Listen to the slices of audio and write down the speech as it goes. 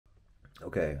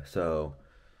Okay, so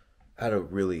I had a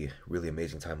really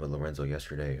amazing time with Lorenzo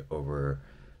yesterday over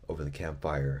the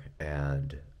campfire,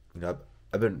 and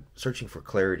I've been searching for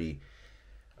clarity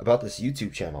about this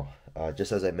YouTube channel.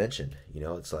 Just as I mentioned,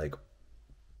 it's like,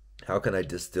 how can I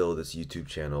distill this YouTube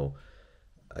channel?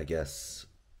 I guess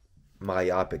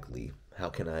myopically, how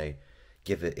can I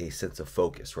give it a sense of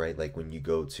focus? Right, like when you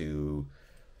go to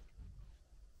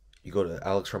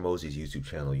Alex Hormozzi's YouTube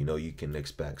channel, you can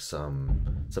expect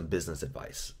some business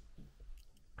advice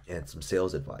and some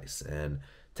sales advice and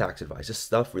tax advice, just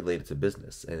stuff related to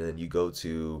business. And then you go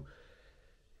to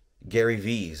Gary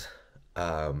V's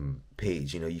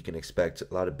page, you can expect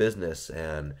a lot of business,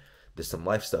 and there's some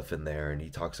life stuff in there, and he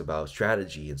talks about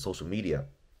strategy and social media.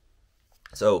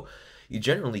 So you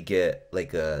generally get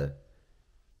like a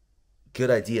good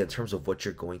idea in terms of what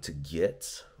you're going to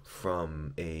get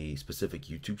from a specific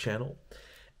YouTube channel.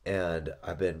 And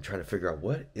I've been trying to figure out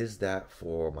what is that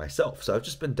for myself. So I've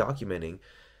just been documenting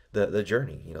the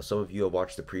journey. Some of you have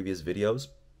watched the previous videos,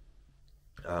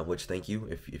 which thank you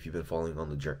if you've been following along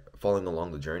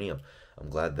the journey. I'm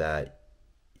glad that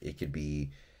it could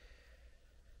be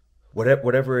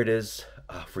whatever it is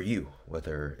for you,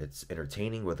 whether it's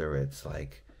entertaining, whether it's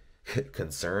like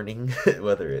concerning,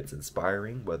 whether it's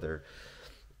inspiring, whether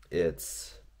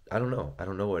it's I don't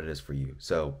know what it is for you.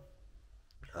 So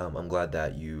I'm glad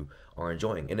that you are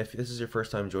enjoying. And if this is your first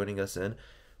time joining us in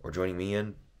or joining me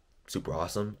in, super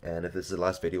awesome. And if this is the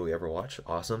last video we ever watch,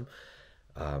 awesome.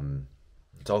 Um,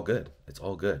 it's all good. It's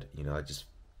all good.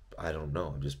 I don't know.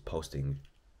 I'm just posting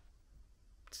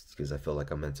because I feel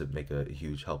like I'm meant to make a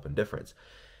huge help and difference.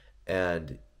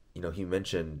 And, he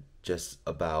mentioned just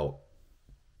about,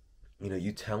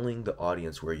 you telling the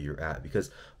audience where you're at.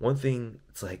 Because one thing,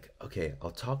 it's like, okay,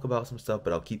 I'll talk about some stuff,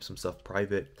 but I'll keep some stuff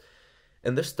private.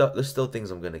 And there's still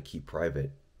things I'm gonna keep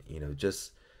private.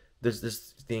 Just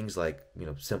there's things like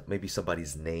maybe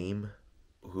somebody's name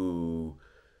who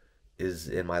is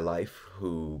in my life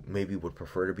who maybe would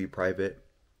prefer to be private,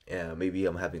 and maybe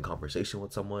I'm having a conversation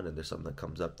with someone and there's something that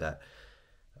comes up that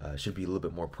should be a little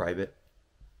bit more private.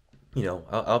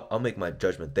 I'll make my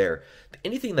judgment there.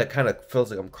 Anything that kind of feels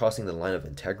like I'm crossing the line of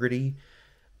integrity,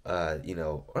 I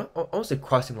won't say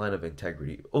crossing the line of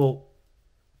integrity. Well,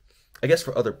 I guess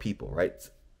for other people, right?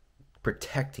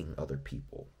 Protecting other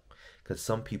people, because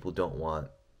some people don't want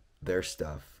their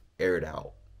stuff aired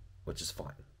out, which is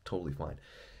fine, totally fine.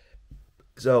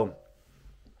 So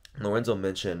Lorenzo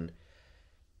mentioned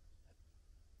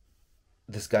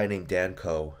this guy named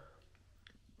Danco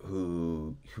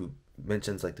who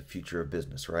mentions like the future of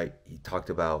business, right? He talked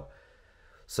about,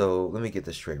 so let me get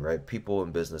this straight, right? People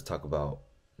in business talk about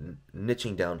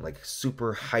niching down, like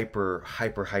super hyper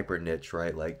niche,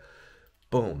 right? Like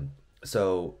boom.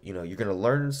 So you're gonna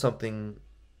learn something.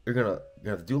 You're gonna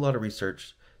have to do a lot of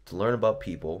research to learn about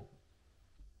people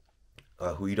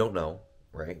who you don't know,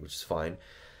 right? Which is fine.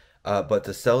 But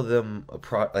to sell them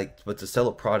but to sell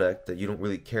a product that you don't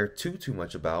really care too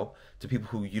much about to people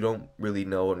who you don't really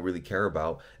know and really care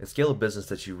about, and scale a business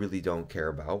that you really don't care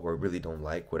about or really don't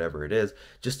like, whatever it is,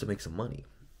 just to make some money.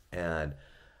 And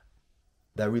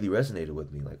that really resonated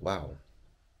with me. Like, wow,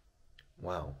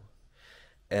 wow.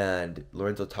 And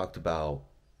Lorenzo talked about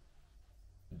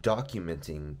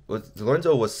documenting.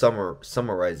 Lorenzo was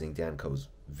summarizing Danco's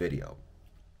video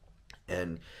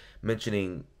and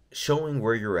mentioning showing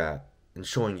where you're at and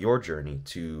showing your journey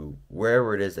to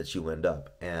wherever it is that you end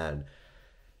up. And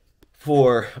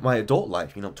for my adult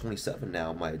life, I'm 27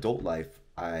 now. My adult life,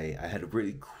 I had a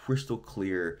really crystal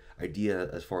clear idea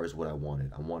as far as what I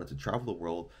wanted. I wanted to travel the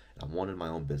world. And I wanted my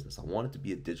own business. I wanted to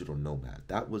be a digital nomad.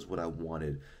 That was what I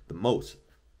wanted the most.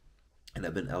 And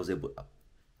I was able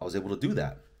to do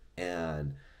that.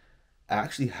 And I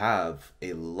actually have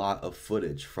a lot of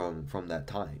footage from that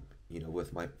time,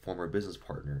 with my former business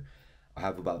partner. I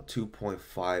have about 2.5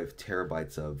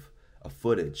 terabytes of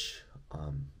footage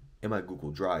in my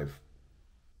Google Drive.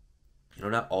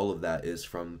 Not all of that is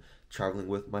from traveling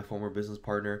with my former business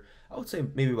partner. I would say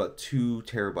maybe about 2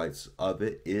 terabytes of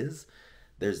it is.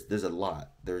 There's a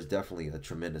lot. There's definitely a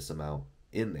tremendous amount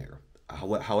in there.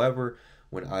 However,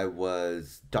 when I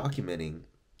was documenting,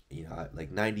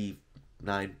 like 99%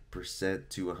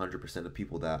 to 100% of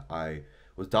people that I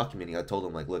was documenting, I told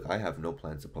them, like, look, I have no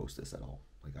plans to post this at all.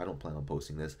 Like, I don't plan on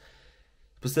posting this,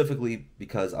 specifically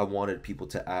because I wanted people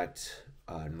to act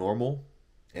normal,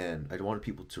 and I wanted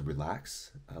people to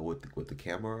relax with the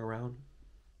camera around.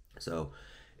 So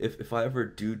if I ever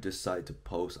do decide to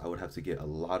post, I would have to get I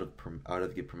would have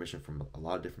to get permission from a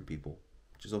lot of different people,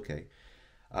 which is okay.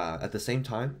 At the same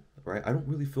time, right, I don't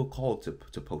really feel called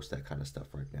to post that kind of stuff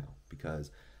right now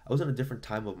because I was in a different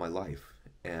time of my life,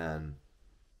 and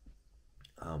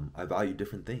I value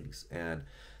different things, and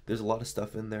there's a lot of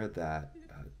stuff in there that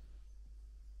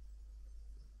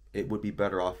it would be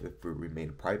better off if we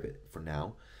remained private for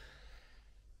now,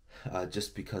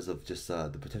 just because of just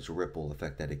the potential ripple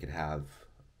effect that it could have.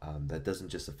 That doesn't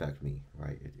just affect me,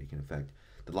 right? It can affect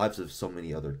the lives of so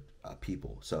many other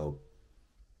people. So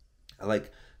I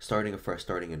like starting afresh,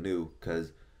 starting anew,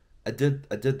 because I did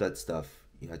that stuff.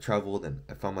 I traveled and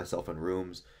I found myself in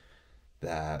rooms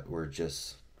that were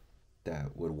just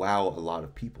that would wow a lot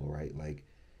of people, right?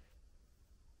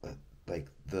 Uh, like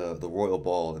the royal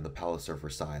ball in the Palace of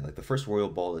Versailles, like the first royal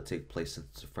ball to take place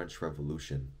since the French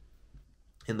Revolution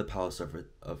in the Palace of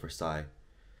Versailles,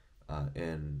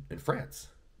 in France.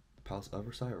 Palace of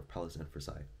Versailles or Palace in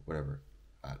Versailles, whatever.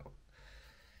 I don't.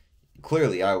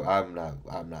 Clearly, I'm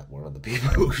not one of the people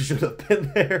who should have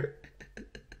been there.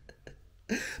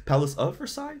 Palace of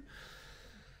Versailles.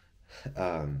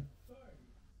 Um,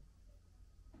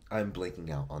 I'm blanking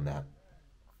out on that,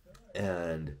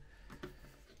 and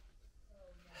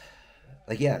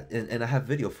like yeah, and I have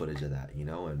video footage of that,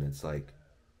 and it's like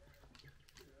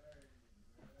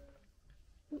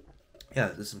yeah,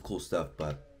 there's some cool stuff,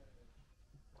 but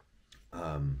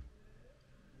um,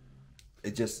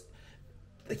 it just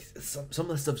like some of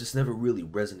the stuff just never really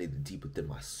resonated deep within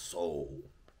my soul,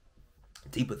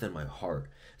 deep within my heart.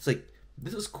 It's like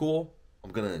this is cool.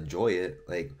 I'm gonna enjoy it.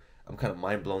 Like I'm kind of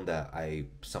mind blown that I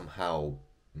somehow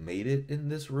made it in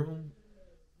this room.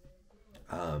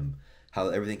 How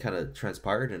everything kind of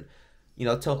transpired, and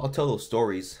I'll tell those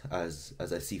stories as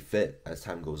I see fit as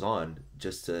time goes on,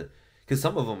 just to because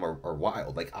some of them are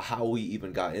wild. Like how we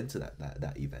even got into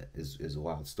that event is a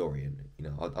wild story, and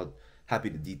I'll happy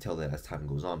to detail that as time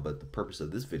goes on. But the purpose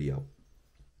of this video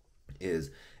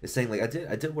is saying like I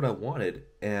did what I wanted,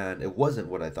 and it wasn't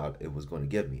what I thought it was going to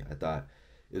give me. I thought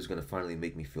it was going to finally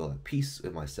make me feel at peace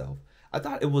with myself. I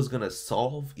thought it was going to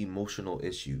solve emotional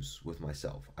issues with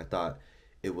myself. I thought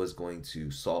it was going to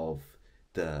solve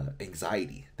the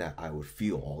anxiety that I would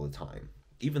feel all the time.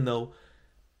 Even though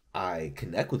I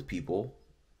connect with people,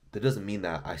 that doesn't mean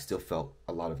that I still felt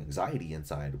a lot of anxiety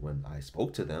inside when I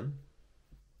spoke to them.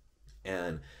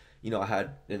 And I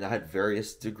had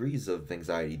various degrees of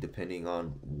anxiety depending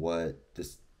on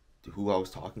who I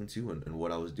was talking to, and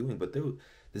what I was doing. But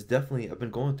there's definitely I've been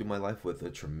going through my life with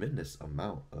a tremendous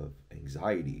amount of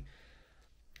anxiety.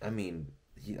 I mean,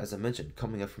 as I mentioned,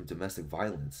 coming up from domestic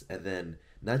violence, and then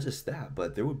not just that,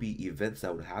 but there would be events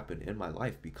that would happen in my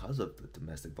life because of the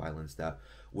domestic violence that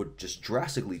would just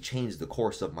drastically change the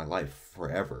course of my life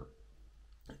forever.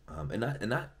 And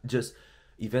not just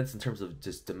events in terms of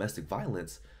just domestic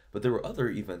violence, but there were other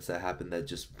events that happened that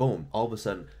just boom, all of a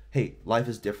sudden, hey, life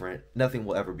is different. Nothing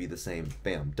will ever be the same.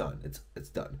 Bam, done. It's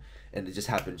done, and it just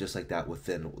happened just like that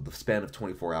within the span of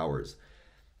 24 hours.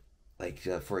 Like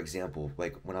for example,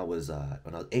 like when I was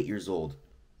 8 years old,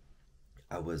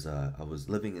 I was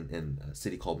living in a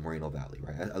city called Moreno Valley.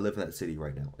 Right, I live in that city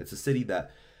right now. It's a city that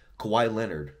Kawhi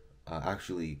Leonard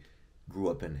actually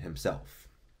grew up in himself.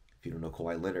 If you don't know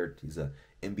Kawhi Leonard, he's a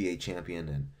NBA champion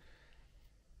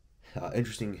and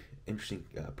interesting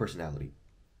personality.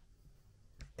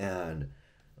 And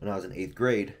when I was in eighth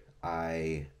grade,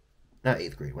 not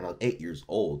eighth grade, when I was 8 years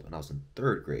old, and I was in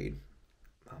third grade,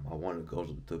 I wanted to go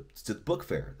to the book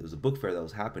fair. There was a book fair that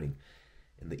was happening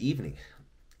in the evening,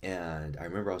 and I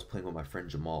remember I was playing with my friend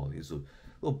Jamal. He was a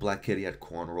little black kid. He had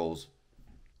cornrows,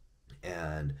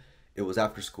 and it was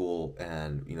after school,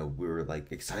 and we were like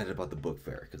excited about the book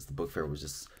fair because the book fair was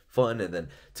just fun, and then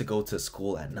to go to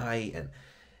school at night,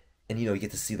 and you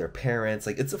get to see their parents.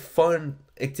 Like it's a fun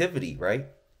activity, right?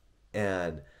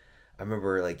 And I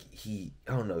remember like I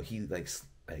don't know, he like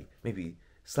maybe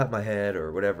slapped my head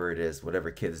or whatever it is, whatever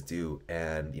kids do,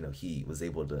 and he was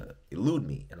able to elude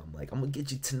me, and I'm like, I'm gonna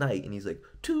get you tonight, and he's like,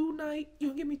 tonight, you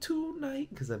gonna get me tonight,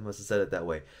 because I must have said it that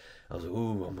way. I was like,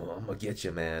 ooh, I'm gonna get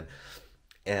you, man.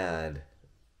 And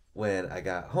when I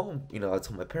got home, I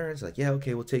told my parents like, yeah,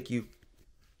 okay, we'll take you,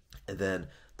 and then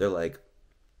they're like,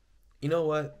 you know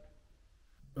what?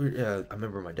 Yeah, I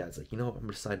remember my dad's like, I'm gonna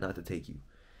decide not to take you.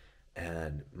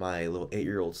 And my little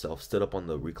 8-year-old self stood up on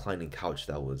the reclining couch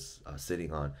that I was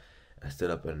sitting on. I stood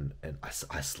up and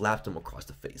I slapped him across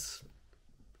the face.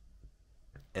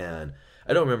 And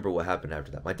I don't remember what happened after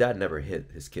that. My dad never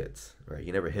hit his kids, right?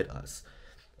 He never hit us.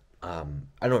 I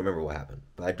don't remember what happened,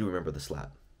 but I do remember the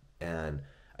slap. And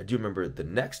I do remember the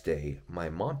next day, my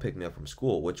mom picked me up from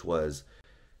school, which was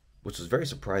very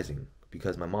surprising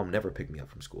because my mom never picked me up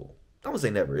from school. I would say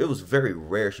never. It was very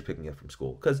rare she picked me up from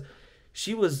school because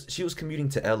she was commuting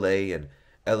to LA, and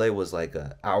LA was like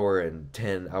an hour and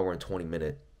 20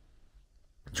 minute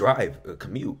drive,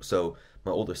 commute. So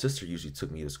My older sister usually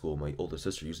took me to school. My older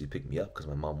sister usually picked me up because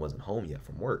my mom wasn't home yet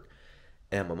from work.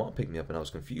 And my mom picked me up and I was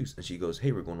confused. And she goes,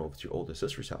 "Hey, we're going over to your older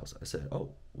sister's house." I said,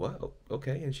 "Oh, what?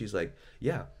 Okay." And she's like,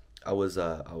 "Yeah, I was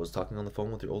talking on the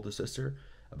phone with your older sister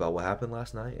about what happened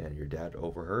last night, and your dad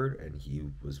overheard, and he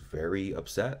was very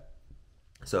upset.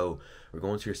 So we're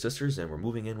going to your sister's and we're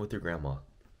moving in with your grandma."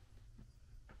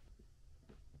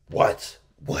 What?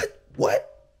 What?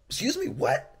 Excuse me,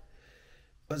 what?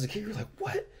 As a kid, you're like,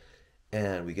 what?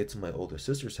 And we get to my older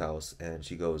sister's house, and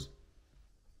she goes,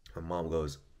 my mom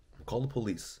goes, "Call the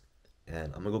police,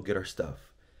 and I'm gonna go get our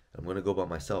stuff. I'm gonna go by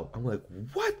myself." I'm like,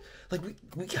 what? Like,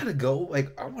 we gotta go.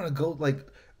 Like, I wanna go. Like,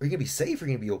 are you gonna be safe? Are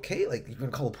you gonna be okay? Like, you're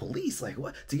gonna call the police? Like,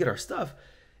 what? To get our stuff.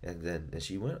 And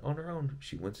she went on her own.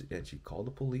 She went and she called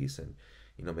the police and,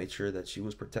 made sure that she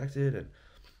was protected.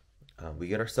 And we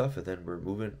get our stuff, and then we're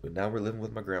moving. Now we're living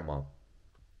with my grandma.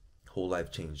 Whole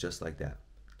life changed just like that.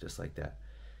 Just like that.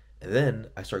 And then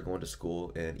I started going to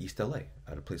school in East LA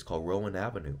at a place called Rowan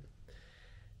Avenue.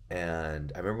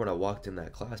 And I remember when I walked in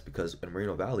that class, because in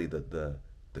Moreno Valley, the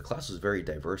class was very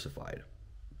diversified.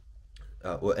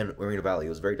 Well, in Moreno Valley, it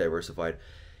was very diversified.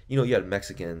 You had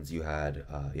Mexicans, you had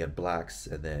blacks,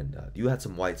 and then you had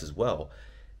some whites as well.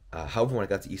 However, when I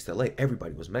got to East LA,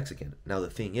 everybody was Mexican. Now the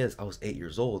thing is, I was 8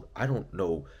 years old. I don't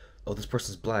know. Oh, this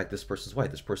person's black. This person's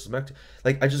white. This person's Mexican.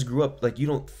 Like, I just grew up. Like, you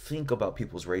don't think about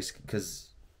people's race because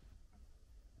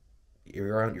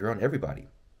you're on everybody.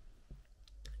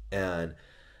 And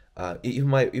even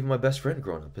my best friend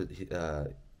growing up,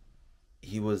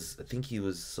 he was, I think he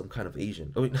was some kind of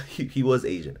Asian. Oh, he was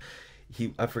Asian.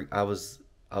 I was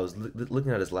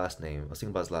looking at his last name. I was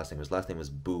thinking about his last name. His last name was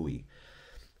Bowie.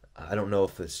 I don't know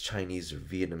if it's Chinese or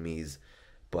Vietnamese,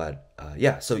 but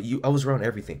yeah. So I was around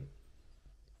everything,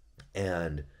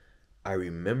 and I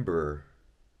remember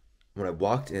when I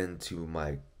walked into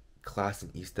my class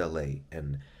in East LA,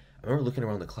 and I remember looking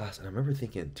around the class, and I remember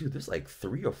thinking, dude, there's like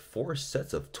 3 or 4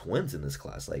 sets of twins in this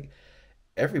class. Like,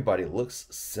 everybody looks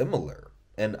similar.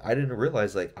 And I didn't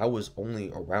realize, like, I was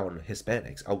only around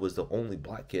Hispanics. I was the only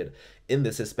black kid in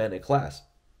this Hispanic class.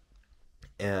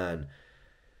 And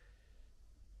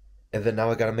and then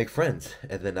now I gotta make friends.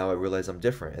 And then now I realize I'm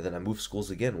different. And then I moved schools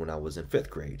again when I was in fifth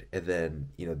grade. And then,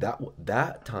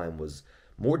 that time was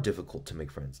more difficult to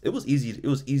make friends. It was easy. It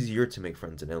was easier to make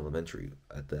friends in elementary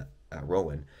at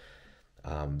Rowan.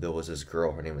 There was this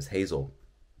girl. Her name was Hazel,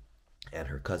 and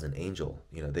her cousin Angel.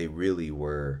 They really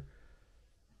were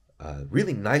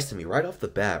really nice to me right off the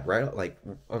bat. Right, like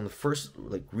on the first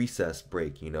like recess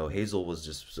break. Hazel was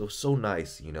just so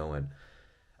nice. And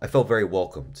I felt very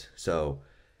welcomed. So,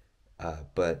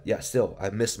 but yeah, still,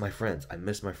 I miss my friends. I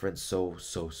miss my friends so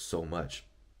much.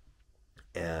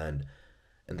 And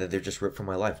then they're just ripped from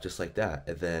my life just like that.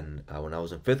 And then when I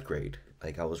was in fifth grade,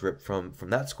 like, I was ripped from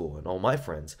that school and all my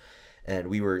friends, and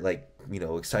we were like,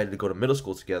 excited to go to middle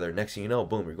school together. Next thing you know,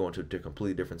 boom, we're going to a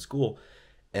completely different school,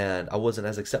 and I wasn't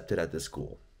as accepted at this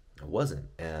school. I wasn't.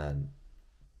 And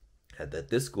at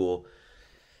this school,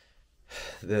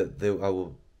 I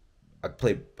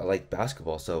like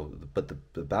basketball, so but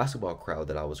the basketball crowd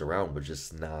that I was around was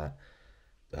just not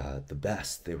the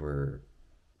best. They were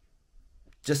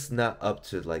just not up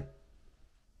to like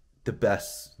the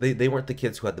best. They weren't the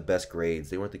kids who had the best grades.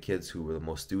 They weren't the kids who were the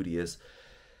most studious.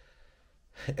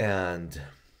 And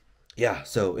yeah,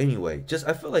 so anyway, just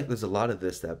I feel like there's a lot of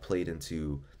this that played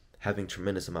into having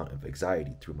tremendous amount of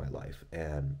anxiety through my life.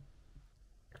 And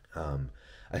um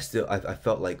I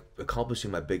felt like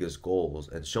accomplishing my biggest goals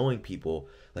and showing people,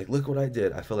 like, look what I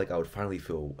did. I felt like I would finally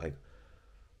feel like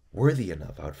worthy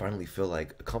enough. I would finally feel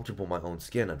like comfortable in my own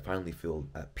skin. I'd finally feel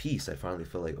at peace. I finally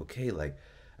feel like, okay, like,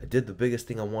 I did the biggest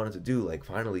thing I wanted to do. Like,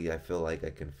 finally I feel like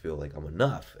I can feel like I'm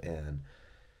enough. And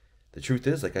the truth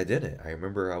is, like, I didn't. I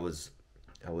remember I was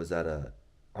at a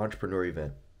entrepreneur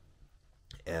event,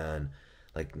 and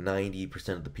like 90%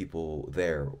 of the people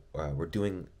there were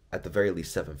doing at the very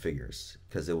least 7 figures,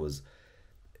 because it was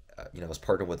I was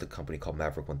partnered with a company called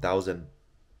Maverick 1000,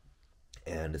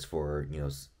 and it's for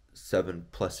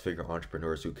 7+ figure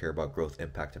entrepreneurs who care about growth,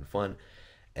 impact, and fun.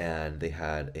 And they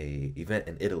had a event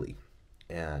in Italy,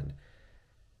 and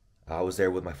I was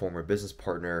there with my former business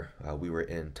partner. We were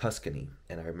in Tuscany,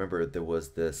 and I remember there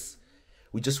was this.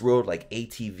 We just rode like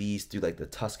ATVs through like the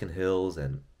Tuscan hills,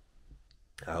 and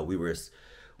we were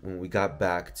when we got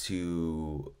back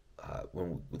to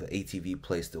when the ATV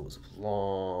place, there was a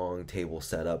long table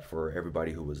set up for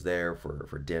everybody who was there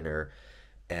for dinner,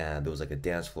 and there was like a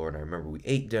dance floor. And I remember we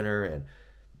ate dinner, and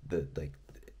the like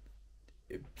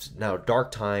it's now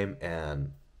dark time,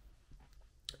 and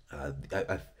I,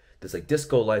 there's like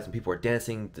disco lights, and people are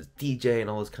dancing, this DJ and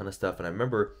all this kind of stuff. And I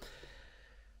remember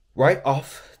Right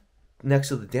off next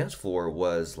to the dance floor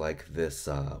was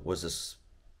this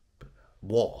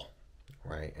wall,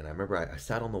 right? And I remember I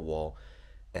sat on the wall,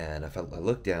 and I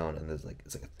looked down, and it's like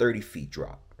a 30 feet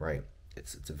drop, right?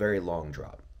 It's a very long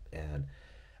drop, and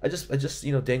I just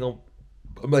dangle.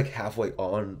 I'm like halfway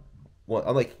on. Well,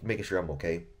 I'm like making sure I'm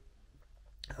okay.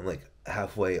 I'm like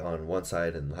halfway on one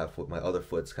side, and halfway my other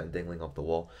foot's kind of dangling off the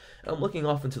wall. And I'm looking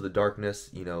off into the darkness.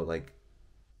 Like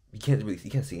you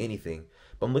can't see anything.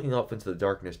 But I'm looking off into the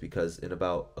darkness because in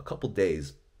about a couple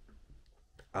days,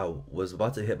 I was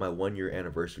about to hit my 1 year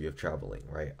anniversary of traveling.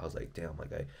 Right, I was like, damn,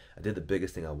 like I did the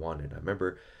biggest thing I wanted. I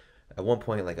remember at one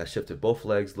point, like I shifted both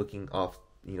legs, looking off,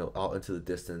 out into the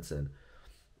distance, and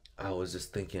I was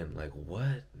just thinking, like,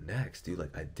 what next, dude?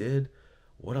 Like, I did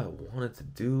what I wanted to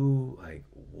do. Like,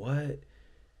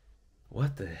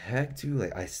 what the heck, dude?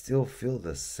 Like, I still feel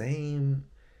the same.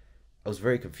 I was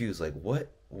very confused. Like, what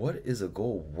is a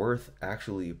goal worth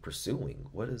actually pursuing?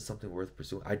 What is something worth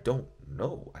pursuing? I don't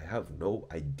know. I have no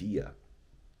idea.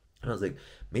 And I was like,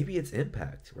 maybe it's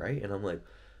impact, right? And I'm like,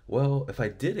 well, if I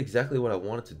did exactly what I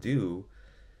wanted to do,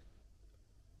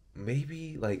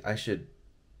 maybe like I should,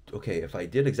 okay, if I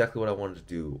did exactly what I wanted to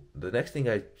do, the next thing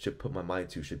I should put my mind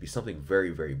to should be something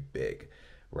very, very big,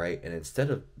 right? And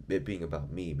instead of it being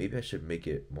about me, maybe I should make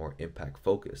it more impact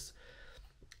focused.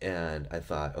 And I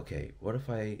thought, okay, what if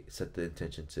I set the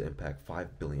intention to impact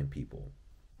 5 billion people?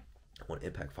 I want to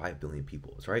impact 5 billion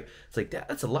people, right? It's like,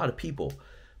 that's a lot of people.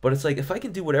 But it's like, if I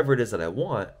can do whatever it is that I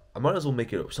want, I might as well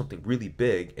make it something really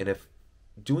big. And if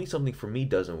doing something for me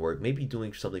doesn't work, maybe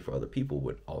doing something for other people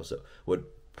would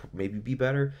maybe be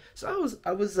better. So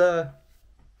I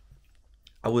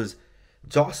was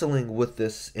jostling with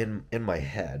this in my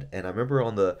head, and I remember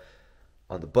on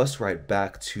the bus ride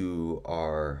back to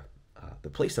our the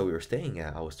place that we were staying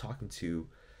at, I was talking to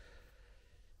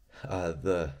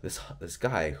this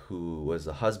guy who was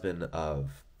the husband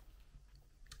of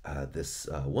this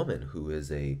woman who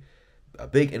is a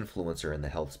big influencer in the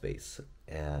health space,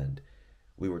 and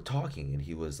we were talking, and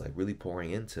he was like really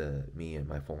pouring into me and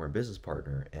my former business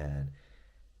partner, and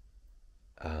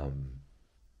um,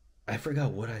 I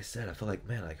forgot what I said. I feel like,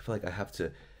 man, I feel like I have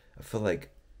to. I feel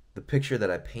like the picture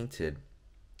that I painted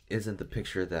isn't the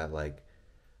picture that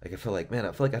I feel like, man,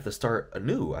 I feel like I have to start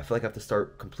anew. I feel like I have to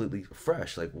start completely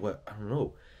fresh. Like, what? I don't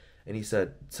know. And he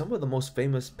said some of the most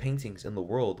famous paintings in the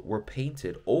world were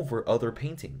painted over other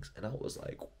paintings, and I was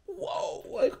like, whoa,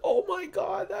 like, oh my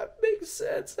god, that makes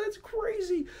sense. That's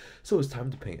crazy. So it's time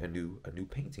to paint a new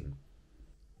painting,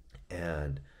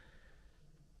 and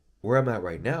where I'm at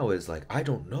right now is like, I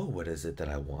don't know what is it that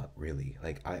I want really.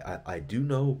 Like, I do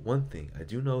know one thing. I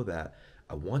do know that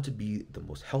I want to be the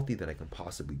most healthy that I can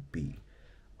possibly be.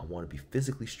 I want to be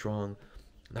physically strong,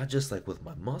 not just like with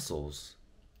my muscles,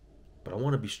 but I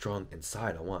want to be strong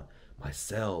inside. I want my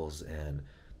cells and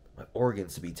my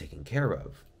organs to be taken care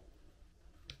of.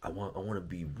 I want to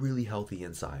be really healthy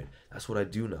inside. That's what I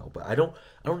do know. But I don't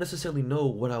necessarily know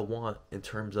what I want in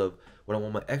terms of what I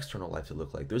want my external life to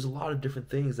look like. There's a lot of different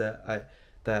things that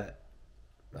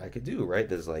I could do, right?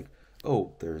 There's like,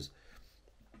 oh, there's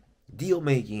deal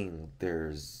making,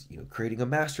 there's creating a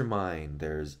mastermind,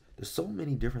 there's so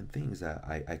many different things that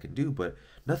I can do, but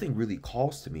nothing really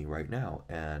calls to me right now.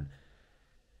 And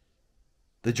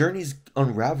the journey's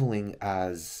unraveling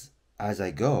as I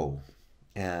go.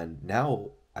 And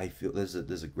now I feel there's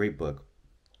a great book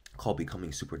called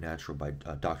Becoming Supernatural by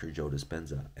Dr. Joe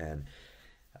Dispenza. And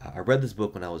I read this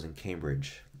book when I was in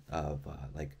Cambridge. I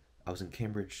was in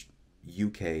Cambridge,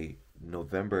 UK,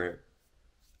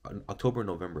 October,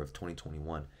 November of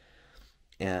 2021.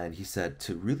 And he said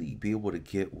to really be able to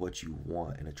get what you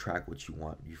want and attract what you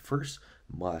want, you first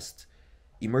must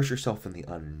immerse yourself in the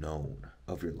unknown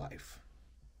of your life.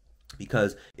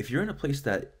 Because if you're in a place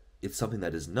that it's something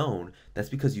that is known, that's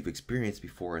because you've experienced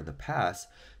before in the past.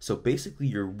 So basically,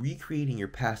 you're recreating your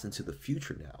past into the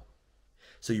future now.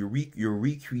 So you're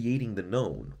recreating the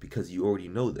known because you already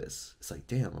know this. It's like,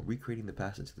 damn, I'm recreating the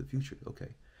past into the future. Okay.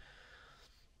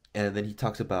 And then he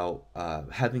talks about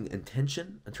having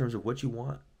intention in terms of what you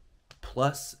want,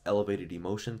 plus elevated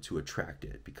emotion to attract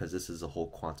it, because this is a whole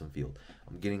quantum field.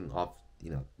 I'm getting off,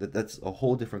 that's a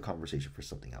whole different conversation for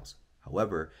something else.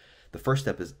 However, the first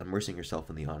step is immersing yourself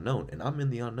in the unknown, and I'm in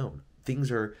the unknown.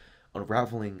 Things are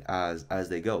unraveling as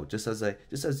they go. Just as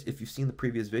if you've seen the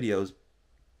previous videos,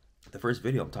 the first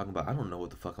video I'm talking about, I don't know what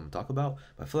the fuck I'm talking about,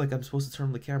 but I feel like I'm supposed to turn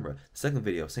on the camera. The second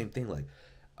video, same thing, like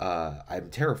I'm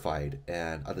terrified,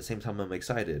 and at the same time I'm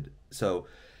excited. So,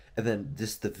 and then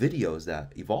just the videos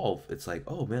that evolve, it's like,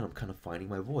 oh man, I'm kind of finding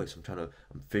my voice. I'm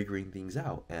figuring things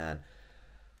out. And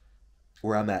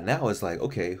where I'm at now is like,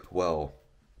 okay, well,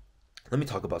 let me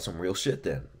talk about some real shit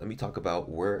then. Let me talk about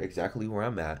where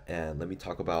I'm at, and let me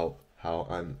talk about how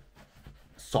I'm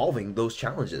solving those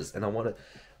challenges. And I want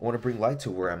to bring light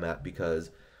to where I'm at, because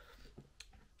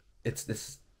it's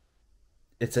this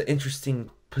it's an interesting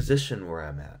position where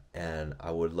I'm at, and I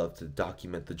would love to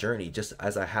document the journey just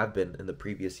as I have been in the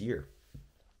previous year.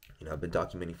 I've been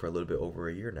documenting for a little bit over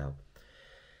a year now.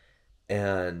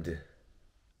 And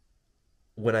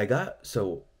when I got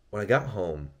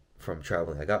home from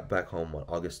traveling, I got back home on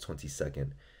August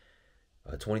 22nd,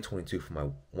 2022, for my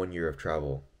 1 year of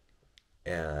travel.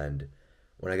 And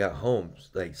when I got home,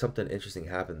 like, something interesting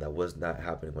happened that was not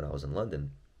happening when I was in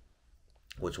London,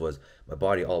 which was my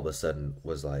body all of a sudden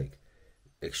was like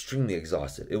extremely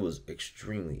exhausted. It was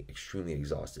extremely, extremely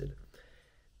exhausted.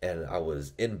 And I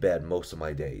was in bed most of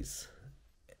my days.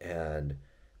 And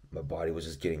my body was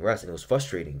just getting rest. And it was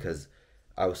frustrating because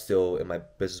I was still in my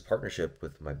business partnership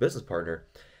with my business partner.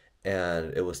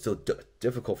 And it was still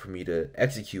difficult for me to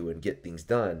execute and get things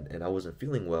done. And I wasn't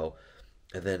feeling well.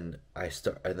 And then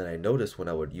I noticed when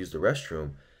I would use the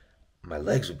restroom, my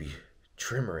legs would be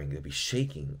tremoring, they'd be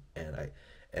shaking,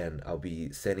 and I'll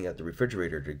be standing at the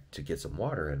refrigerator to get some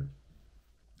water, and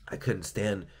I couldn't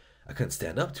stand I couldn't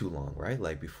stand up too long, right?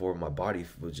 Like, before, my body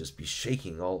would just be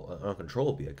shaking all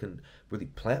uncontrollably. I couldn't really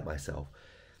plant myself.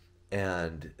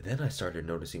 And then I started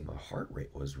noticing my heart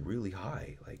rate was really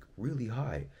high, like really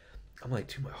high. I'm like,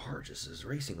 dude, my heart just is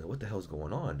racing. Like, what the hell's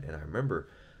going on? And I remember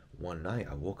one night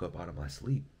I woke up out of my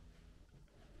sleep,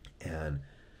 and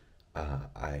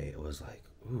I was like,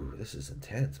 ooh, this is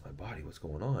intense. My body, what's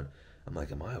going on? I'm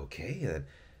like, am I okay? And then,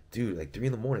 dude, like 3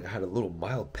 in the morning, I had a little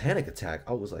mild panic attack.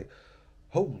 I was like,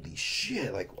 holy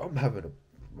shit! Like, I'm having a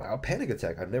mild panic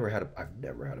attack. I've never had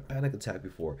a panic attack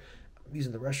before. I'm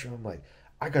using the restroom. I'm like,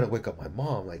 I gotta wake up my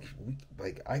mom. Like, we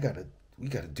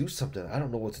gotta do something. I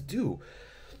don't know what to do.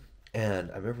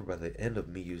 And I remember by the end of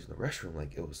me using the restroom,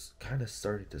 like, it was kind of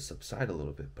starting to subside a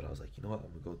little bit. But I was like, you know what?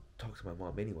 I'm gonna go talk to my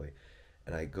mom anyway.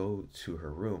 And I go to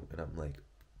her room, and I'm like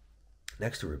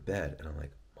next to her bed, and I'm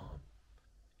like,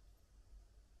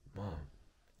 mom,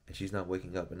 and she's not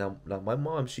waking up. And now my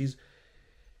mom, she's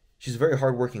a very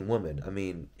hardworking woman. I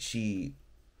mean, she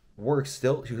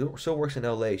still works in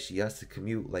LA. She has to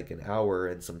commute like an hour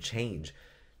and some change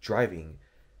driving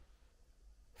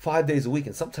 5 days a week,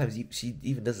 and sometimes she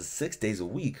even does it 6 days a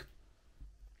week.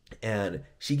 And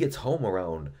she gets home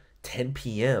around 10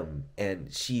 p.m.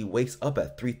 and she wakes up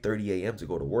at 3:30 a.m. to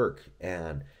go to work.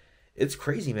 And it's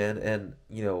crazy, man. And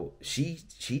she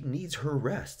needs her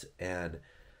rest. And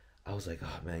I was like,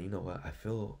 oh man, you know what? I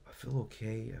feel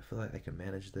okay. I feel like I can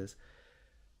manage this.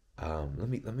 Let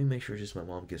me make sure just my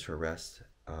mom gets her rest.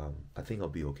 I think I'll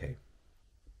be okay.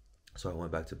 So I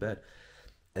went back to bed,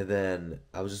 and then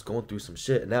I was just going through some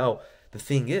shit. And now the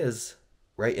thing is,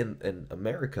 right, in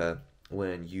America,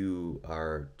 when you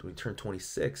turn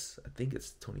 26, I think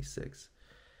it's 26,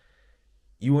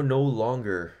 you are no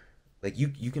longer, like,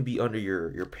 you can be under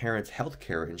your parents'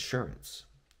 healthcare insurance,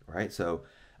 right? So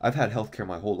I've had healthcare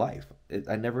my whole life.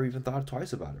 I never even thought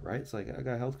twice about it, right? It's like, I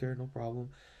got healthcare, no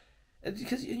problem. And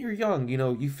because you're young,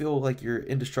 you feel like you're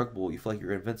indestructible. You feel like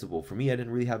you're invincible. For me, I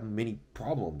didn't really have many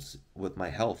problems with my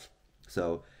health,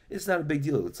 so it's not a big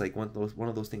deal. It's like one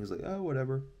of those things, like, oh,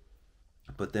 whatever.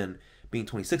 But then, being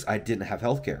 26, I didn't have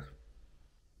healthcare,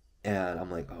 and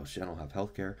I'm like, oh shit, I don't have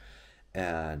healthcare,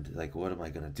 and like, what am I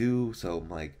gonna do? So I'm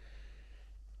like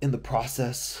in the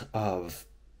process of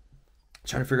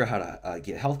trying to figure out how to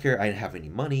get healthcare. I didn't have any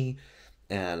money,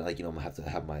 and, like, I'm gonna have to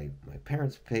have my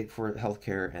parents pay for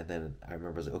healthcare. And then I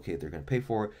remember, I was like, okay, they're gonna pay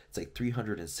for it. It's like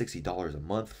 $360 a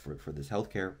month for this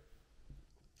healthcare.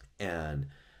 And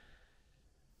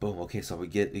boom, okay, so we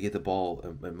get the ball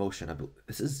in motion.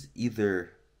 This is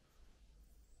either,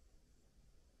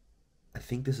 I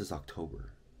think this is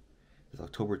October. It's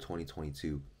October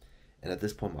 2022, and at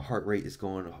this point, my heart rate is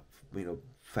going,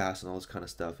 fast and all this kind of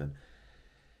stuff. And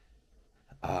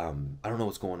I don't know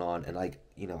what's going on. And, like,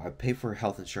 I pay for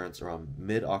health insurance around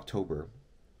mid October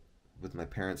with my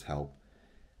parents' help,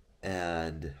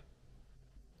 and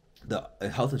the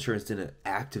health insurance didn't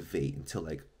activate until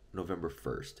like November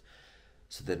 1st.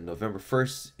 So then November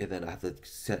 1st, and then I have to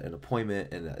set an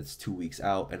appointment, and it's 2 weeks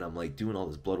out, and I'm like doing all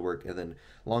this blood work. And then,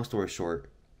 long story short,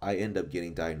 I end up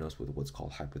getting diagnosed with what's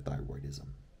called hyperthyroidism.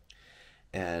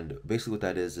 And basically what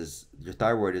that is your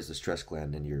thyroid is a stress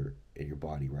gland in your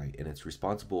body, right? And it's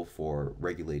responsible for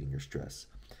regulating your stress.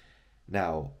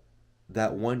 Now,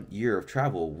 that 1 year of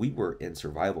travel, we were in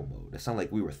survival mode. It's not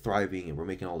like we were thriving and we're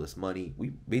making all this money.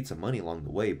 We made some money along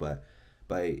the way, but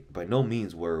by no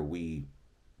means were we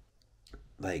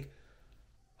like,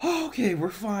 oh, okay, we're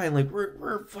fine. Like,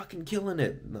 we're fucking killing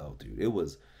it. No, dude,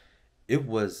 it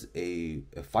was a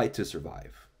fight to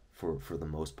survive for the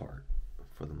most part.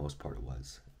 For the most part, it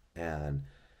was. And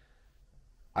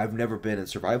I've never been in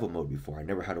survival mode before. I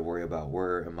never had to worry about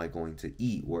where am I going to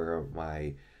eat, where am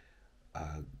I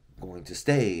uh, going to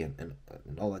stay, and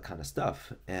all that kind of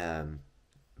stuff. And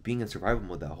being in survival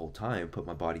mode that whole time put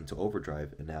my body into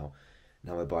overdrive, and now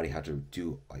my body had to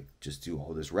do like just do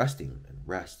all this resting and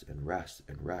rest and rest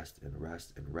and rest and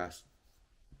rest and rest.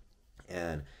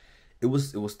 And it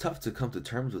was tough to come to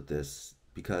terms with this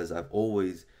because I've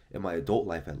always in my adult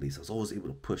life at least I was always able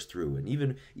to push through, and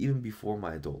even before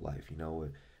my adult life,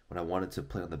 when I wanted to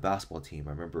play on the basketball team,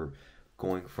 I remember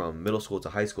going from middle school to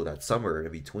high school that summer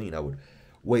in between. I would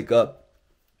wake up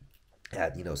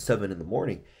at 7 in the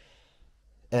morning,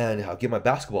 and I'll get my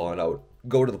basketball and I would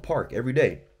go to the park every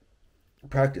day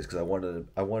practice because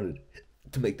I wanted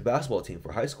to make the basketball team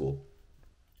for high school.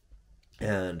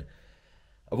 And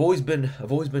I've always been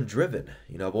driven.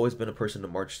 I've always been a person to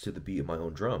march to the beat of my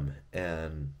own drum.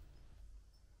 And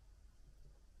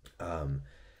um,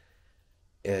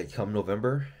 come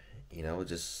November,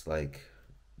 just like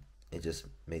it just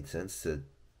made sense to,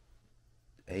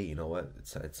 hey, you know what?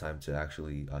 It's time to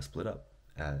actually split up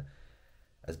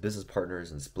as business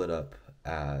partners and split up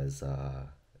as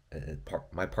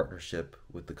my partnership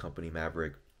with the company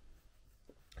Maverick.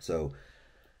 So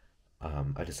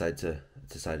I decided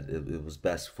it was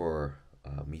best for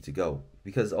me to go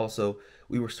because also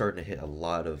we were starting to hit a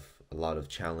lot of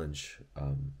challenge.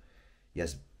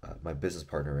 Yes, my business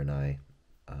partner and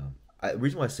the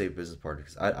reason why I say business partner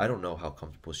because I don't know how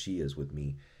comfortable she is with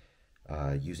me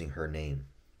using her name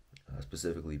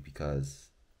specifically because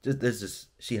there's just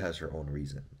she has her own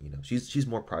reason. She's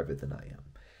more private than I am.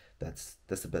 That's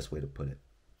the best way to put it.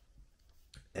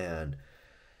 And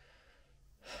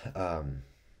um,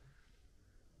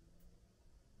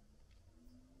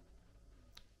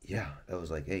 yeah, I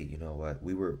was like, hey, you know what?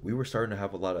 We were starting to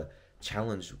have a lot of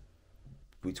challenge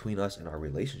between us in our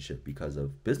relationship because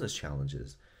of business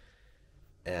challenges.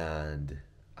 And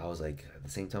I was like, at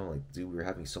the same time, like, dude, we were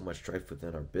having so much strife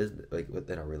within our business, like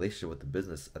within our relationship with the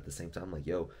business. At the same time, like,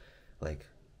 yo, like,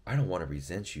 I don't want to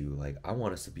resent you. Like, I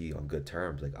want us to be on good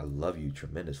terms. Like, I love you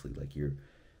tremendously. Like,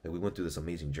 we went through this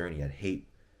amazing journey. I'd hate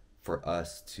for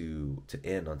us to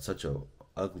end on such a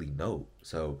ugly note.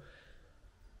 So,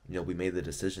 we made the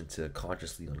decision to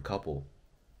consciously uncouple,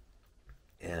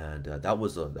 and that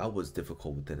was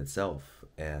difficult within itself.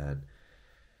 And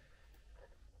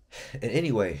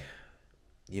anyway,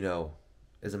 you know,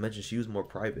 as I mentioned, she was more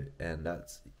private, and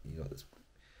that's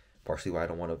partially why I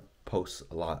don't want to post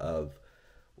a lot of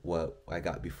what I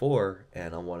got before,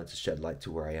 and I wanted to shed light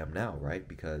to where I am now, right?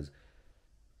 Because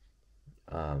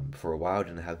for a while, I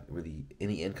didn't have really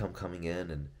any income coming in,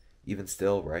 and even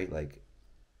still, right? Like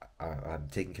I'm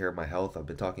taking care of my health. I've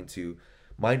been talking to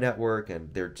my network,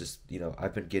 and they're just,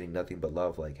 I've been getting nothing but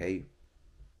love. Like, hey,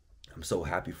 I'm so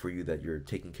happy for you that you're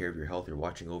taking care of your health, you're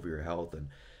watching over your health. And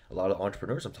a lot of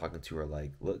entrepreneurs I'm talking to are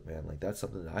like, look, man, like that's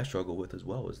something that I struggle with as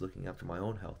well, is looking after my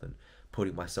own health and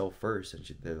putting myself first. And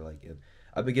they're like, and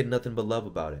I've been getting nothing but love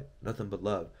about it, nothing but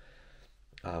love.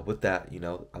 With that,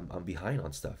 I'm behind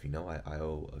on stuff. I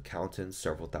owe accountants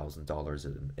several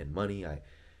 $1,000s in money.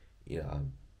 You know,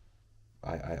 um,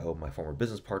 I owe my former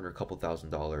business partner a couple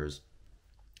 $1,000s.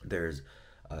 There's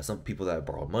some people that I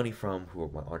borrowed money from who are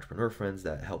my entrepreneur friends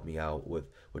that help me out with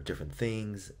different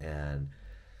things, and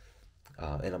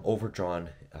I'm overdrawn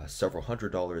several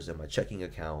 $100s in my checking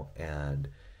account, and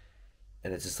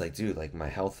it's just like, dude, like my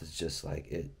health is just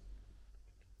like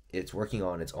it's working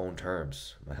on its own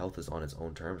terms. My health is on its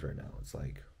own terms right now. It's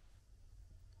like,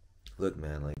 look,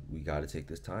 man, like we got to take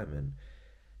this time, and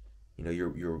you're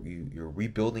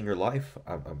rebuilding your life.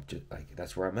 I'm just like,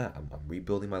 that's where I'm at. I'm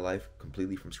rebuilding my life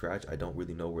completely from scratch. I don't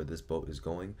really know where this boat is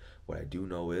going. What I do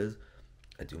know is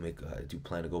I do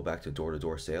plan to go back to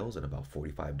door sales in about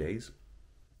 45 days,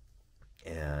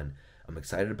 and I'm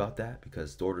excited about that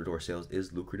because door to door sales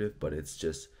is lucrative, but it is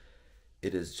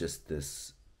just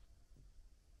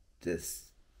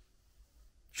this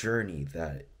journey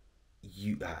that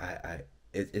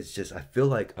it's just, I feel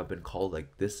like I've been called,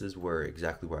 like this is where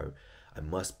exactly where I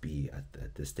must be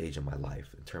at this stage in my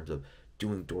life in terms of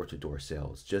doing door to door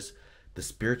sales. Just the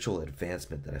spiritual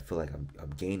advancement that I feel like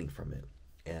I'm gaining from it,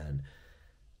 and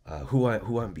who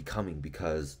I'm becoming,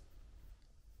 because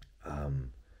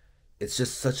um, it's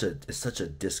such a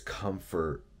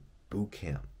discomfort boot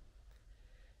camp.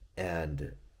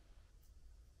 And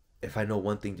if I know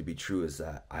one thing to be true is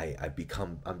that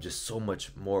I'm just so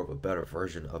much more of a better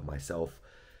version of myself.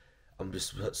 I'm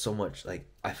just so much, like,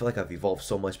 I feel like I've evolved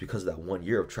so much because of that 1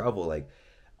 year of travel. Like,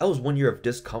 that was 1 year of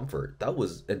discomfort. That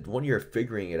was, and 1 year of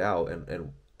figuring it out,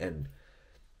 and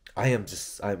I'm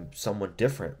someone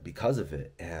different because of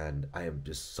it, and I am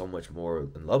just so much more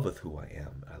in love with who I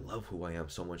am. I love who I am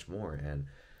so much more, and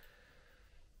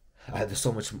there's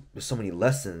so many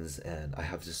lessons, and I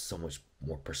have just so much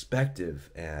more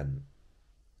perspective, and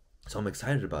so I'm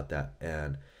excited about that.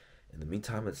 And in the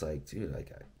meantime, it's like, dude,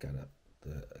 like I gotta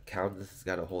the account this has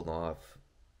gotta hold off.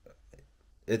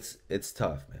 It's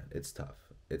tough, man. It's tough.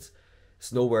 It's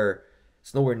nowhere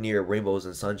it's nowhere near rainbows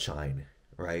and sunshine,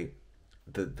 right?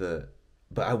 The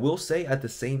but I will say at the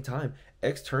same time,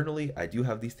 externally, I do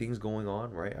have these things going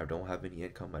on, right? I don't have any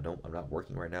income. I'm not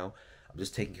working right now. I'm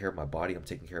just taking care of my body. I'm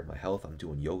taking care of my health. I'm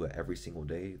doing yoga every single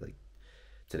day. Like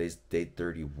today's day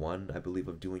 31, I believe,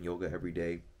 of doing yoga every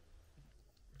day.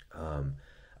 Um,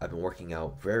 I've been working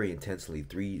out very intensely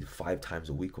 3 to 5 times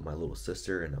a week with my little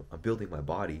sister, and I'm building my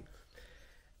body.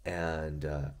 And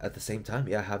at the same time,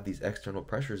 yeah, I have these external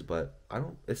pressures, but I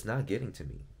don't. It's not getting to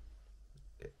me.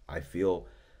 I feel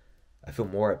I feel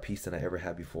more at peace than I ever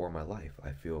had before in my life.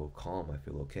 I feel calm. I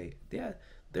feel okay. Yeah,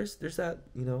 there's that.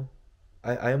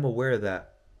 I am aware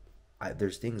that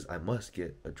there's things I must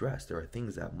get addressed. There are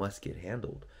things that must get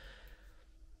handled.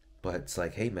 But it's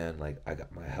like, hey man, like I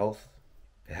got my health.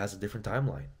 It has a different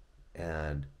timeline,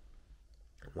 and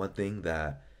one thing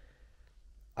that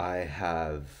I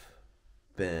have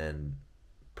been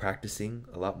practicing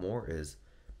a lot more is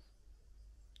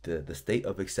the state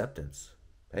of acceptance.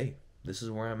 Hey, this is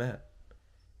where I'm at,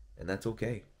 and that's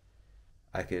okay.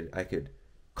 I could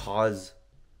cause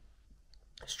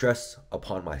stress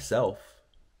upon myself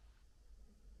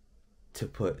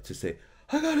to say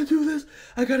I gotta do this,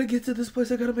 I gotta get to this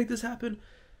place, I gotta make this happen.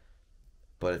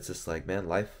 But it's just like, man,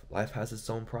 life has its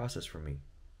own process for me,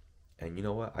 and you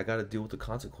know what? I gotta deal with the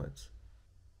consequence.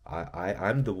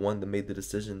 I'm the one that made the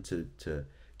decision to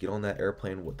get on that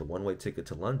airplane with the one way ticket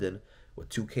to London with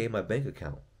 2K in my bank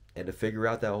account, and to figure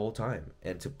out that whole time,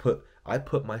 and I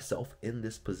put myself in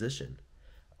this position.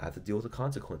 I have to deal with the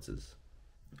consequences.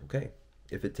 Okay,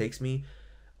 if it takes me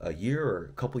a year or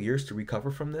a couple years to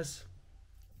recover from this,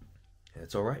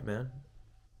 it's all right, man.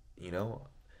 You know,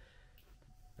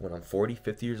 when I'm 40,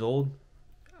 50 years old,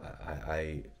 I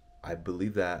I, I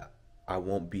believe that I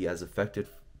won't be as affected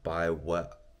by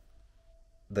what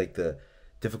like the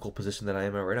difficult position that I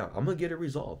am at right now. I'm gonna get it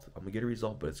resolved. I'm gonna get it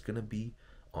resolved, but it's gonna be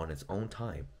on its own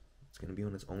time. It's gonna be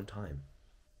on its own time,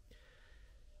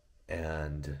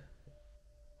 and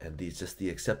these just the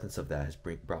acceptance of that has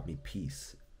brought me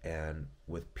peace, and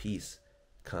with peace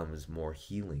comes more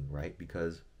healing, right?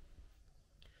 Because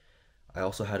I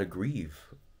also had to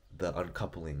grieve the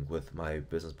uncoupling with my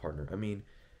business partner. I mean,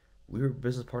 we were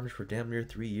business partners for damn near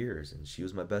 3 years, and she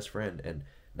was my best friend. And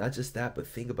not just that, but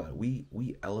think about it.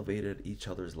 We elevated each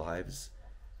other's lives.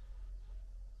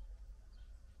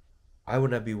 I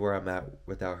would not be where I'm at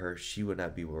without her. She would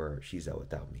not be where she's at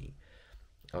without me.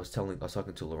 I was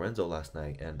talking to Lorenzo last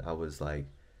night, and I was like,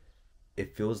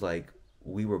 it feels like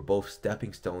we were both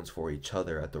stepping stones for each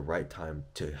other at the right time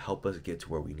to help us get to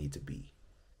where we need to be.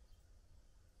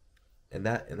 And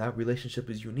that relationship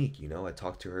is unique. I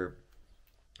talk to her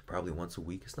probably once a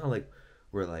week. It's not like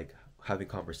we're like having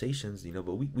conversations,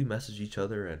 but we message each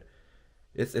other, and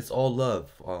it's all love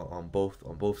on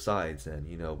both sides. And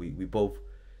we both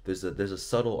there's a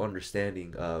subtle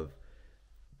understanding of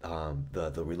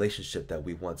the relationship that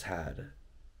we once had,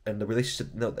 and the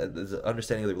relationship no there's an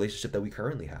understanding of the relationship that we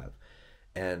currently have,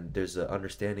 and there's an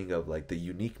understanding of like the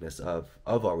uniqueness of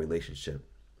our relationship,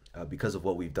 because of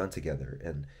what we've done together.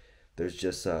 And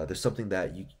there's something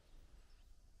that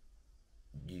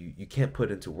you can't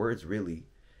put into words really.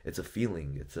 It's a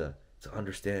feeling. It's an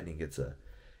understanding.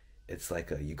 It's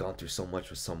like you've gone through so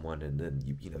much with someone, and then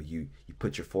you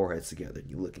put your foreheads together and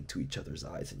you look into each other's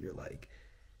eyes, and you're like,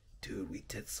 dude, we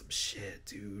did some shit,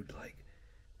 dude. Like,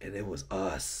 and it was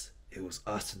us. It was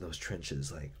us in those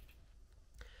trenches. Like,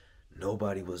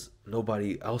 nobody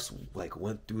else like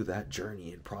went through that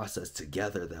journey and process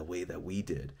together that way that we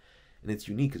did. And it's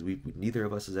unique because neither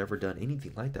of us has ever done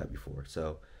anything like that before.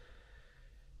 So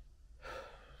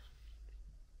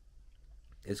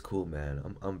it's cool,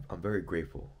 man. I'm very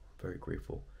grateful. Very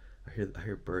grateful. I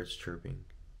hear birds chirping.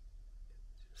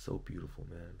 So beautiful,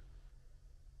 man.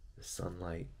 The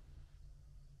sunlight.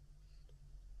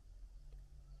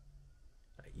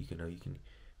 You can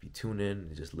if you tune in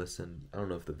and just listen. I don't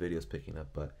know if the video's picking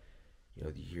up, but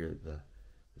you hear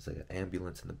there's like an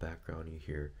ambulance in the background. You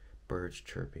hear birds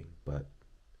chirping. But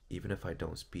even if I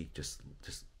don't speak, just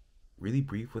really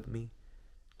breathe with me.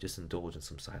 Just indulge in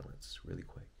some silence, really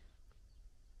quick.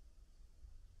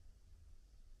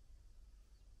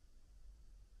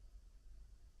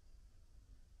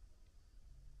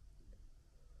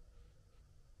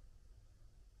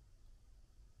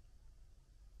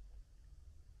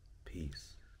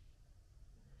 peace.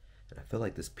 And I feel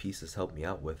like this peace has helped me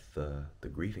out with the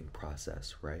grieving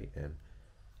process, right? And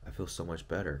I feel so much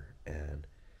better. And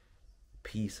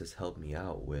peace has helped me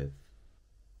out with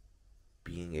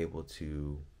being able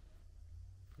to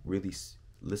really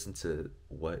listen to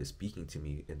what is speaking to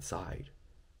me inside,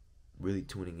 really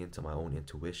tuning into my own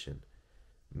intuition,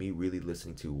 me really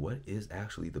listening to what is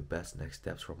actually the best next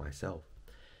steps for myself,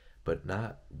 but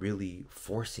not really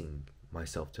forcing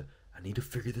myself to, I need to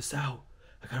figure this out.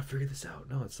 I gotta figure this out.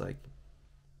 No, it's like,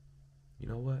 you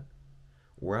know what?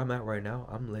 Where I'm at right now,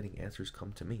 I'm letting answers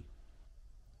come to me.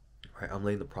 Right? I'm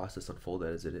letting the process unfold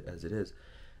as it is.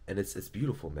 And it's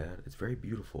beautiful, man. It's very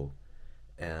beautiful.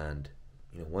 And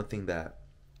one thing that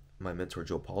my mentor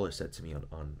Joe Poller said to me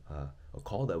on a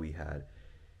call that we had,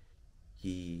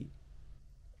 he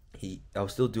I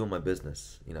was still doing my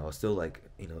business. I was still like,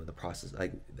 in the process.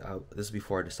 This is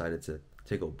before I decided to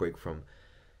take a break from.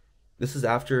 This is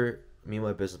after me and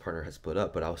my business partner had split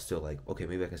up, but I was still like, okay,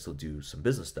 maybe I can still do some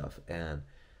business stuff. And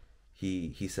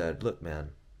he said, look,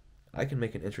 man, I can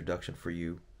make an introduction for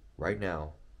you right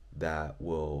now that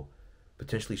will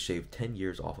potentially shave 10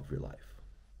 years off of your life.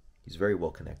 He's very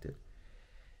well connected.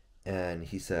 And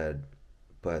he said,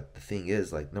 but the thing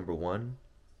is, like, number one,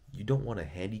 you don't want to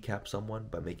handicap someone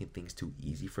by making things too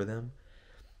easy for them.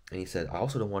 And he said, I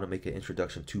also don't want to make an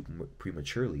introduction too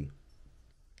prematurely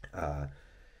uh,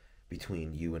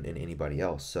 between you and anybody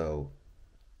else. So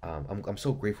I'm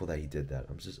so grateful that he did that.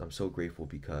 I'm so grateful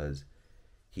because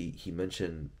he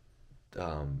mentioned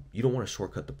you don't want to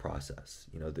shortcut the process.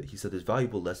 He said there's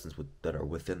valuable lessons that are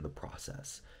within the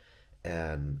process.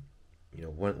 And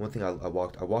one thing I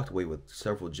walked away with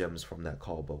several gems from that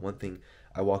call, but one thing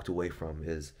I walked away from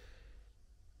is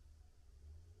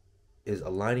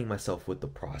aligning myself with the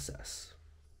process.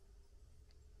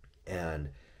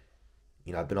 And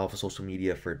I've been off of social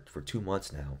media for 2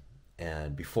 months now,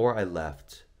 and before I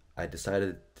left, I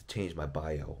decided to change my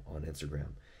bio on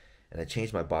Instagram, and I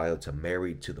changed my bio to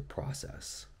married to the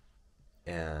process.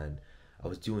 And I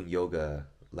was doing yoga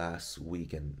last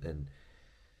week, and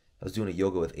I was doing a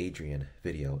yoga with Adrienne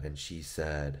video, and she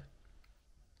said,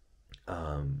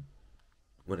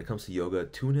 when it comes to yoga,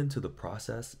 tune into the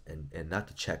process and not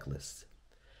the checklist,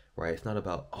 right? It's not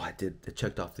about, oh, I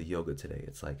checked off the yoga today.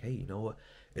 It's like, hey, you know what?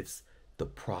 It's the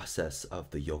process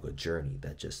of the yoga journey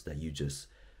that you just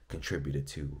contributed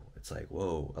to. It's like,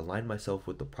 whoa, align myself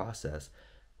with the process.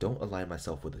 Don't align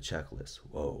myself with the checklist.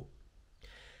 Whoa.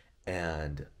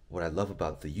 And what I love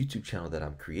about the YouTube channel that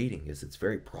I'm creating is it's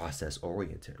very process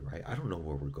oriented, right? I don't know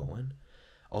where we're going.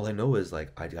 All I know is,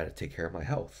 like, I got to take care of my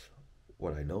health.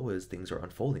 What I know is things are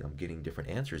unfolding. I'm getting different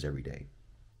answers every day,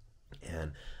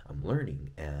 and I'm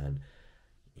learning, and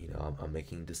I'm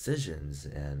making decisions,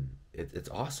 and it's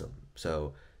awesome.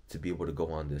 So to be able to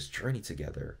go on this journey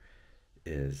together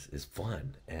is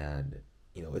fun, and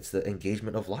it's the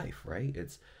engagement of life, right?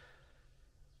 It's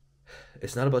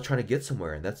not about trying to get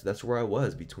somewhere, and that's where I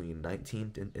was between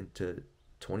 19 and to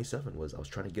 27. I was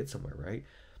trying to get somewhere, right?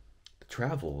 The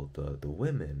travel, the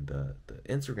women, the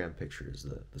Instagram pictures,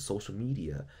 the social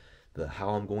media, the how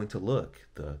I'm going to look,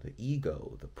 the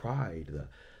ego, the pride, the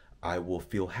I will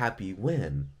feel happy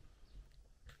when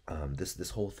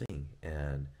this whole thing,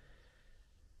 and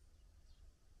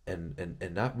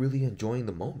not really enjoying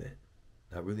the moment,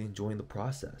 not really enjoying the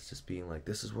process, just being like,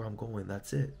 this is where I'm going,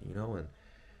 that's it, and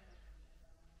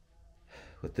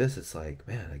with this, it's like,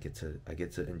 man, I get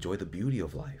to enjoy the beauty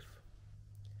of life.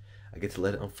 I get to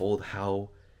let it unfold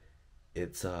how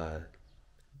it's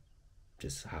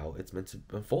just how it's meant to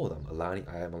unfold.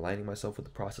 I am aligning myself with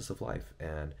the process of life,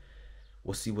 and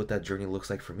we'll see what that journey looks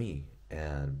like for me.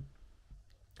 And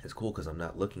it's cool because I'm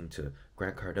not looking to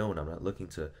Grant Cardone, I'm not looking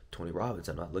to Tony Robbins,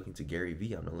 I'm not looking to Gary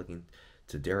Vee, I'm not looking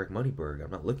to Derek Moneyberg,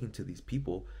 I'm not looking to these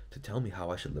people to tell me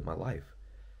how I should live my life.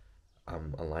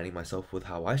 I'm aligning myself with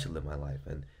how I should live my life.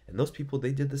 And those people,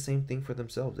 they did the same thing for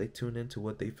themselves. They tune into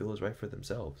what they feel is right for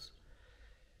themselves.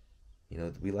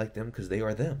 We like them because they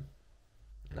are them,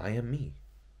 and I am me.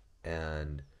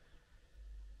 And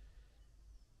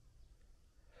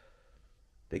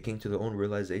they came to their own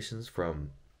realizations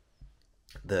from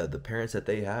the parents that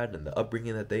they had, and the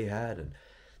upbringing that they had, and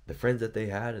the friends that they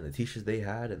had, and the teachers they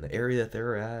had, and the area that they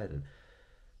were at, and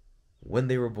when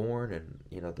they were born,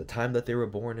 and the time that they were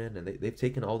born in. And they've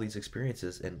taken all these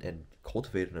experiences and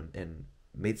cultivated them and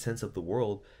made sense of the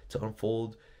world to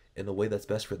unfold in the way that's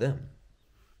best for them.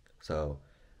 So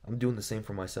I'm doing the same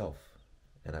for myself,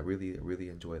 and I really, really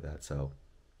enjoy that. So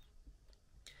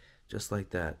just like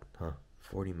that,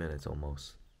 40 minutes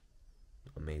almost.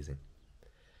 Amazing.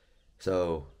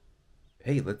 So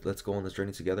hey, let's go on this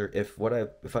journey together. If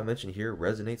I mention here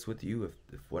resonates with you,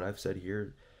 if what I've said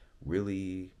here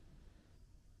really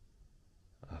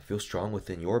feels strong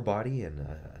within your body, and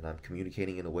I'm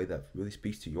communicating in a way that really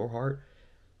speaks to your heart,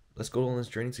 let's go on this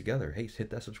journey together. Hey, hit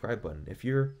that subscribe button. If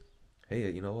you're,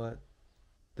 hey, you know what?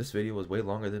 This video was way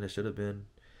longer than it should have been.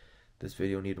 This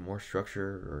video needed more structure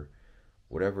or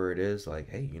whatever it is. Like,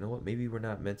 hey, you know what? Maybe we're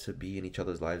not meant to be in each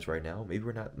other's lives right now. Maybe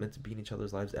we're not meant to be in each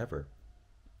other's lives ever.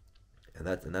 And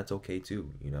that's okay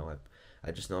too.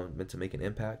 I just know I'm meant to make an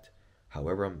impact.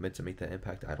 However, I'm meant to make that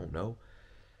impact, I don't know.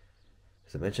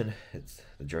 As I mentioned, it's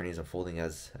the journey is unfolding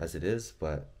as it is,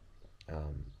 but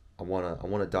I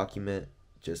wanna document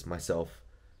just myself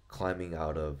climbing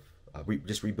out of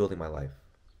just rebuilding my life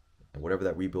and whatever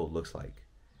that rebuild looks like,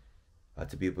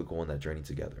 to be able to go on that journey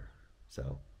together.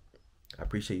 So I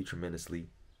appreciate you tremendously.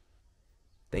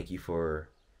 Thank you for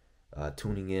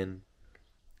tuning in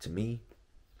to me.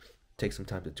 Take some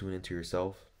time to tune into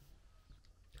yourself.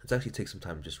 Let's actually take some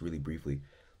time just really briefly.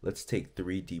 Let's take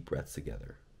 3 deep breaths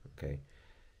together. Okay.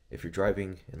 If you're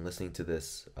driving and listening to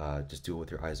this, just do it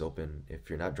with your eyes open. If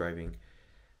you're not driving,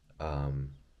 um,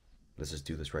 let's just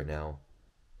do this right now.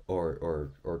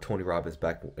 Or Tony Robbins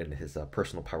back in his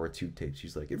personal power 2 tapes.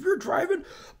 He's like, if you're driving,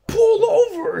 pull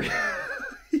over.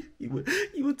 he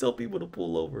would tell people to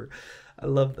pull over. I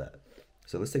love that.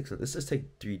 So let's just take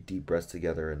 3 deep breaths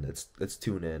together, and let's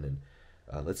tune in,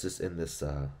 and let's just end this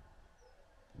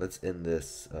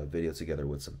video together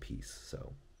with some peace.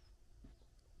 So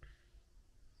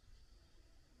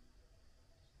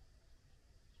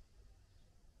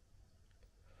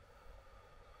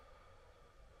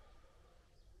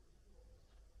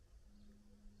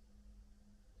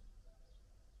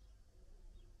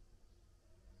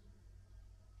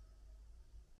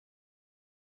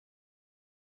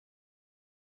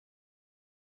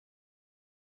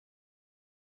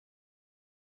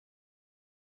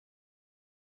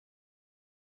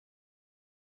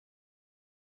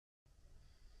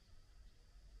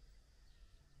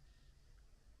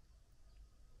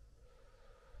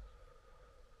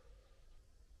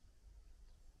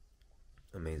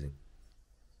amazing.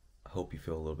 I hope you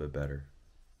feel a little bit better.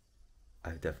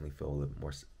 I definitely feel a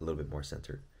little bit more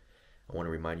centered. I want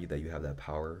to remind you that you have that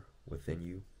power within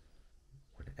you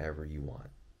whenever you want.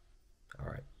 All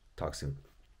right. Talk soon.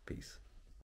 Peace.